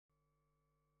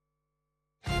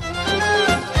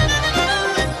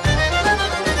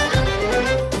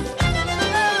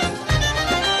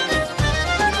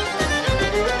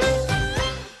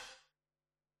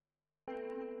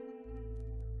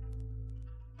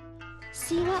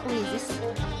Younis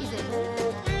is a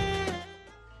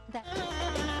that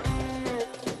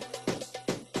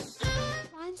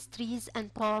finds trees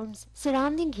and palms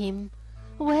surrounding him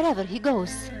wherever he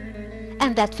goes,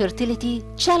 and that fertility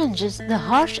challenges the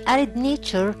harsh arid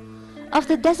nature of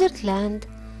the desert land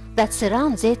that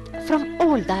surrounds it from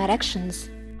all directions.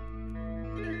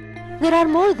 There are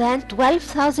more than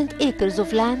 12,000 acres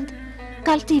of land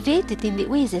cultivated in the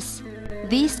oasis.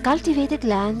 These cultivated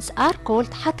lands are called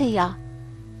Hataya,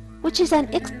 which is an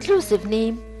exclusive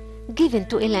name given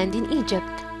to a land in Egypt.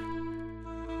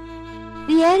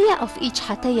 The area of each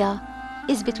Hataya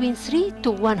is between 3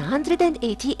 to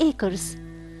 180 acres,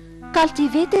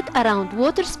 cultivated around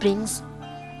water springs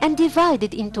and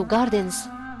divided into gardens.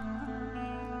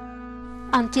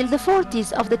 Until the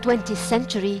 40s of the 20th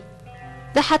century,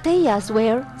 the Hatayas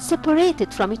were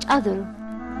separated from each other.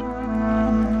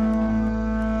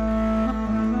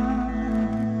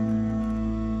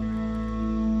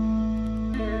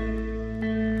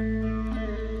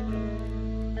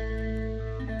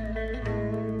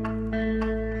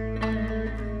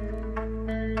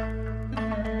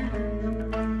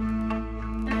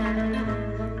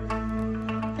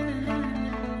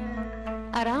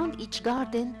 Around each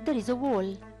garden there is a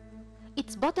wall.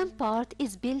 Its bottom part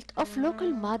is built of local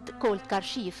mud called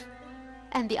karshif,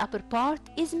 and the upper part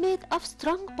is made of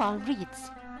strong palm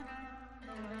reeds.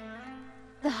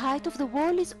 The height of the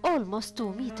wall is almost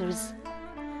 2 meters.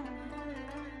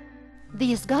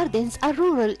 These gardens are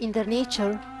rural in their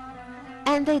nature,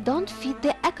 and they don't fit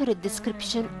the accurate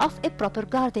description of a proper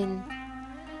garden.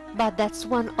 But that's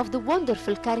one of the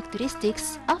wonderful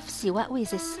characteristics of Siwa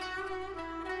oasis.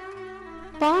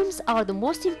 Palms are the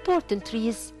most important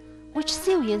trees which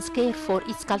Syrians care for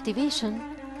its cultivation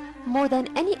more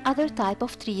than any other type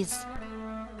of trees,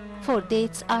 for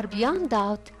dates are beyond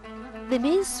doubt the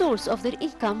main source of their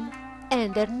income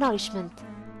and their nourishment.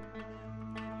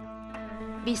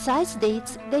 Besides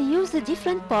dates, they use the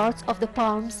different parts of the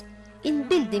palms in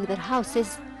building their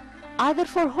houses, either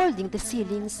for holding the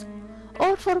ceilings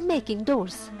or for making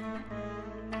doors.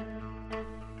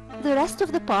 The rest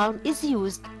of the palm is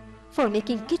used for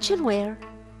making kitchenware,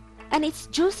 and its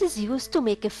juice is used to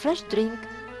make a fresh drink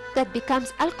that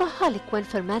becomes alcoholic when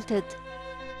fermented.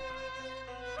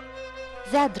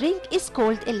 That drink is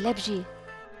called el-labji.